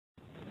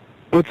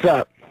What's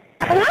up?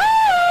 Hello?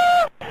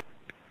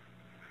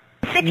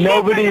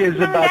 Nobody is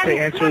about to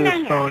answer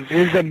this phone. It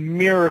is a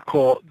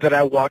miracle that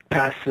I walked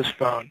past this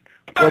phone.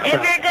 What's if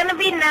up? you're going to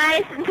be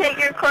nice and take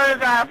your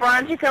clothes off,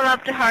 why don't you come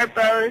up to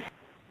Harpo's?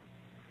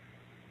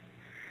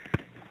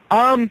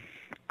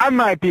 I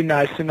might be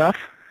nice enough.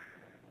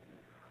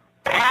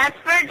 As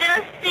for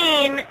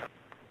Justine,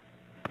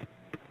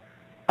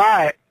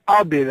 Alright,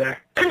 I'll be there.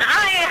 and I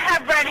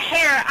have red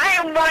hair. I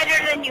am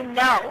whiter than you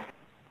know.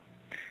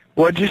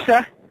 What'd you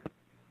say?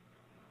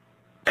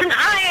 And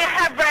I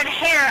have red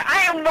hair.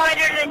 I am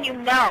whiter than you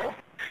know.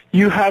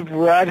 You have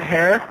red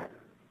hair?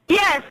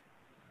 Yes.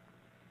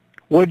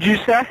 What'd you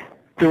say?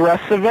 The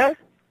rest of it?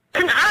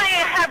 And I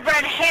have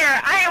red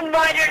hair. I am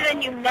whiter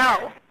than you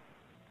know.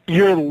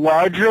 You're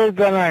larger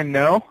than I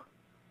know?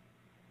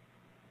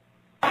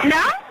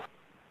 No?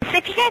 So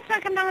if you guys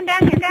want to come on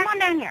down here, come on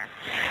down here.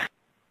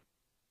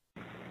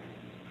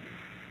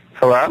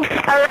 Hello?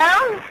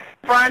 Hello?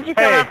 Why don't you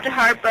come up to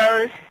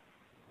Harpo's?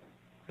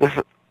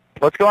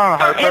 What's going on,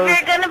 Harpo's? If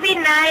you're going to be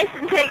nice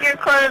and take your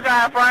clothes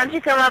off, why don't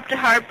you come up to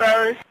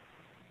Harpo's?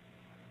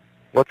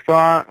 What's going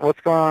on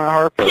at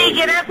Harpo's? So you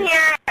get up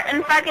here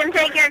and fucking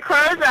take your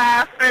clothes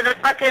off for the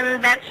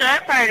fucking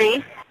bachelorette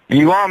party.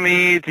 You want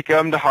me to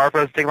come to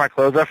Harpo's to take my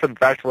clothes off for the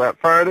bachelorette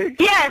party?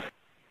 Yes.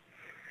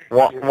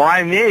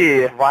 Why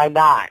me? Why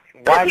not?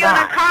 Why If you want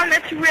not? to come,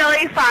 it's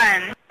really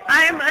fun.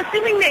 I'm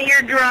assuming that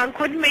you're drunk,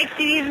 which makes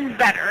it even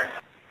better.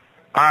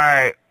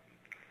 Alright.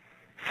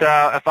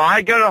 So, if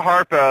I go to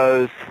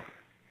Harpo's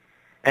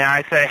and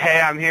I say,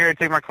 hey, I'm here to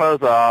take my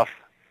clothes off,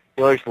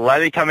 you'll just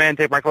let me come in and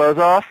take my clothes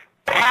off?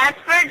 As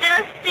for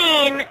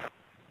Justine.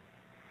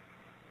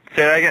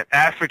 Say that again?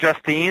 Ask for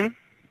Justine?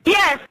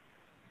 Yes.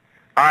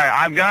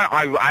 Alright,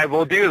 I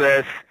will do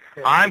this.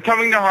 I'm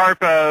coming to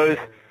Harpo's.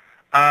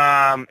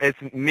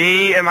 It's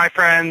me and my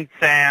friend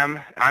Sam.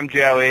 I'm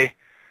Joey.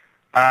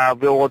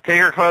 We'll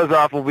take our clothes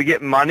off. Will we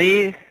get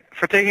money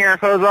for taking our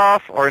clothes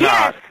off or Yes.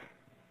 not?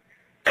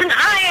 And I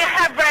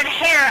have red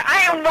hair.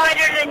 I am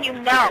whiter than you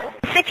know.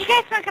 So if you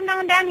guys want to come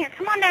on down here,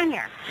 come on down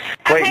here.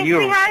 Wait, Okay, you,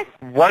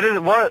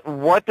 sweetheart?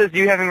 what does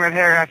you having red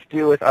hair have to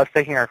do with us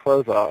taking our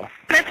clothes off?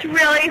 It's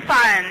really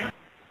fun.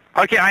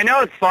 Okay, I know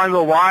it's fun,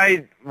 but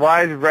why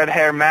does red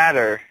hair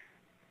matter?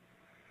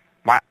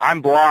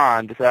 I'm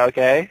blonde, is that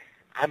okay?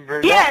 I'm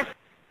brunette. Yes.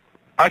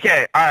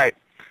 Okay, alright.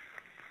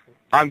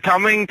 I'm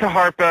coming to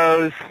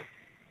Harpo's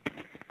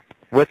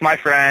with my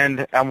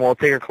friend, and we'll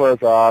take our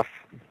clothes off,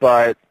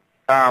 but,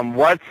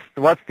 what's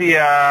the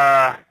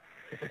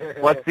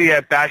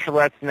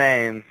bachelorette's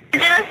name?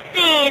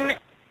 Justine.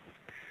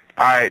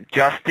 Alright,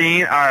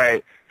 Justine,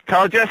 alright.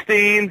 Tell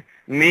Justine,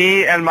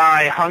 me and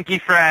my hunky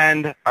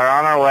friend are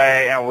on our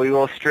way, and we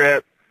will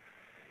strip,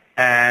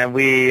 and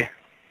we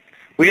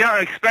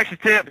don't expect a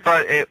tip,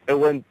 but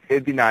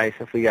it'd be nice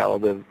if we got a little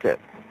bit of a tip.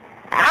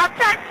 I'll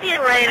talk to you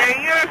later.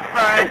 You're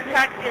fun.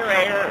 Talk to you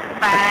later.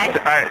 Bye.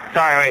 Alright,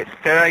 sorry, wait.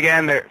 Say that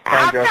again.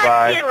 I'll Go talk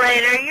by. to you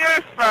later.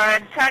 You're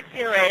fun. Talk to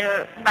you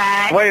later.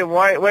 Bye.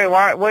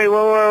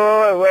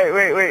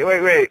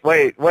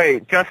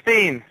 Wait,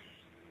 Justine.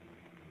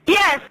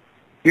 Yes.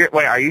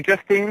 Wait, are you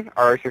Justine,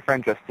 or is your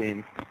friend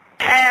Justine?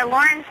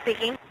 Lauren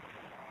speaking.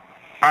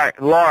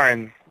 Alright,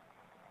 Lauren.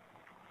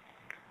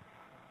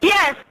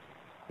 Yes.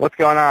 What's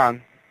going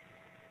on?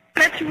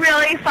 It's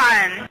really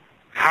fun.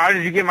 How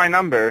did you get my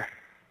number?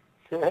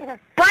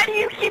 Why do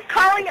you keep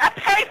calling a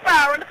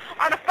payphone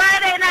on a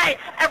Friday night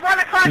at 1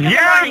 o'clock in the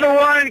You're morning? the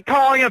one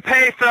calling a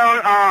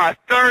payphone on a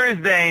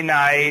Thursday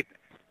night.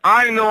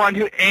 I'm the one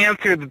who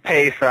answered the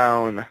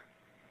payphone.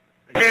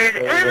 Dude,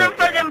 it was a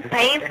fucking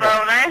payphone.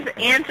 I just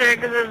answered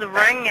because it was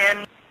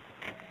ringing.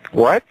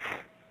 What?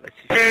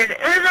 Dude, it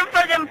was a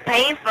fucking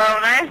payphone.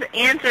 I just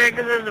answered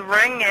because it was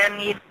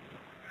ringing.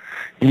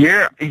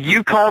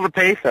 You called the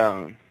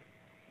payphone.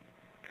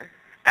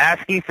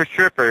 Asking for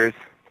strippers.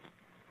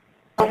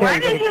 Why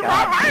did you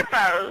call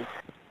Harpo's?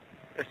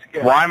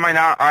 Why am I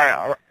not?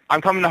 Alright,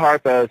 I'm coming to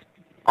Harpo's.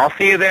 I'll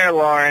see you there,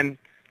 Lauren.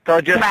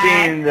 Tell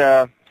Justine,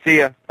 see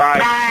ya. Bye.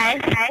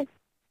 Bye.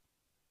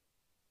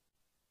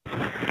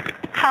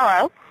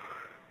 Hello?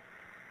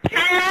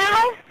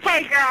 Hello?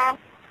 Hey, girl.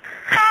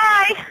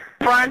 Hi.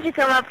 Why don't you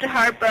come up to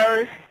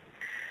Harpo's?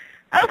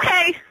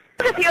 Okay.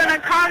 If you want to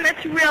come,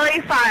 it's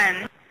really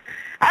fun.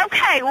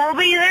 Okay, we'll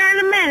be there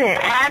in a minute.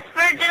 As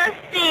for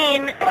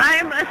Justine,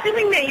 I'm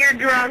assuming that you're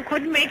drunk,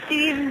 which makes it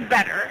even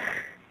better.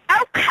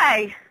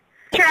 Okay.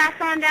 Get your ass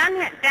on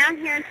down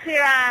here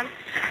to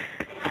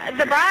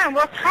the bar, and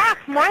we'll talk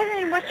more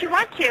than what you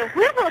want to.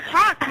 We will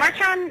talk. March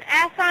on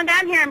ass on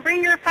down here and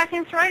bring your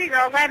fucking sorority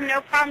girls. I have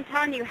no problem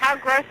telling you how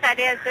gross that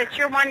is, that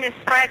you're one to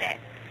spread it.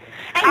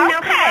 And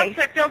nobody else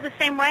would feel the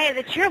same way,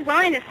 that you're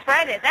willing to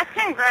spread it. That's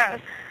kind of gross.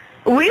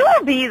 We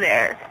will be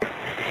there.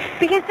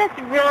 Because that's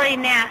really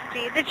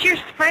nasty, that you're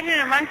spreading it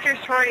amongst your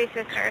sorority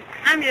sisters.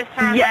 I'm just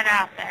throwing that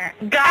out there.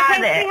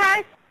 Got it.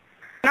 Sweetheart?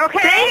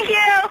 Okay. Thank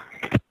you.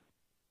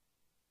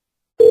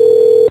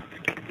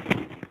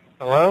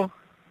 Hello?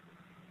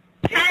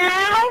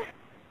 Hello?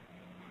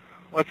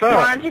 What's Why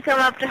up? don't you come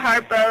up to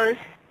Harpo's?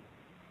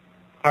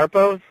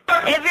 Harpo's?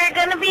 If you're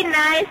going to be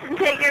nice and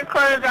take your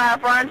clothes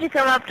off, why don't you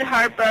come up to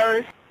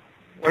Harpo's?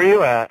 Where are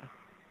you at?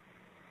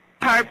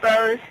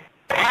 Harpo's.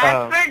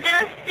 Ask for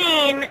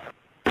Justine.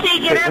 She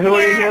get up Who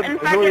are you here here- and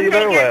who are fucking you take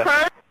there your with?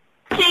 clothes.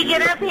 She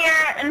get up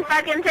here and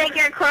fucking take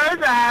your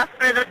clothes off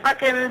for the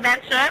fucking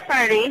bachelorette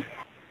party.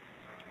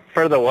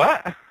 For the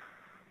what?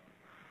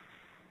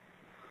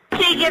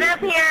 She get up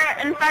here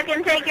and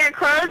fucking take your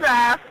clothes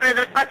off for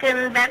the fucking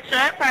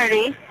bachelorette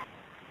party.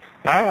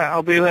 Alright,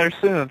 I'll be there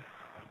soon.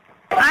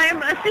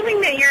 I'm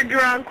assuming that you're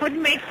drunk, which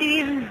makes it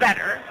even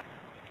better.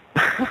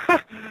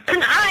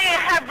 And I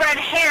have red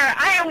hair.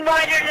 I am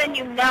whiter than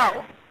you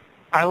know.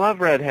 I love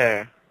red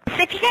hair. So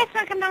if you guys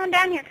want to come on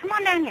down here, come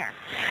on down here.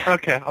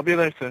 Okay, I'll be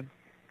there soon.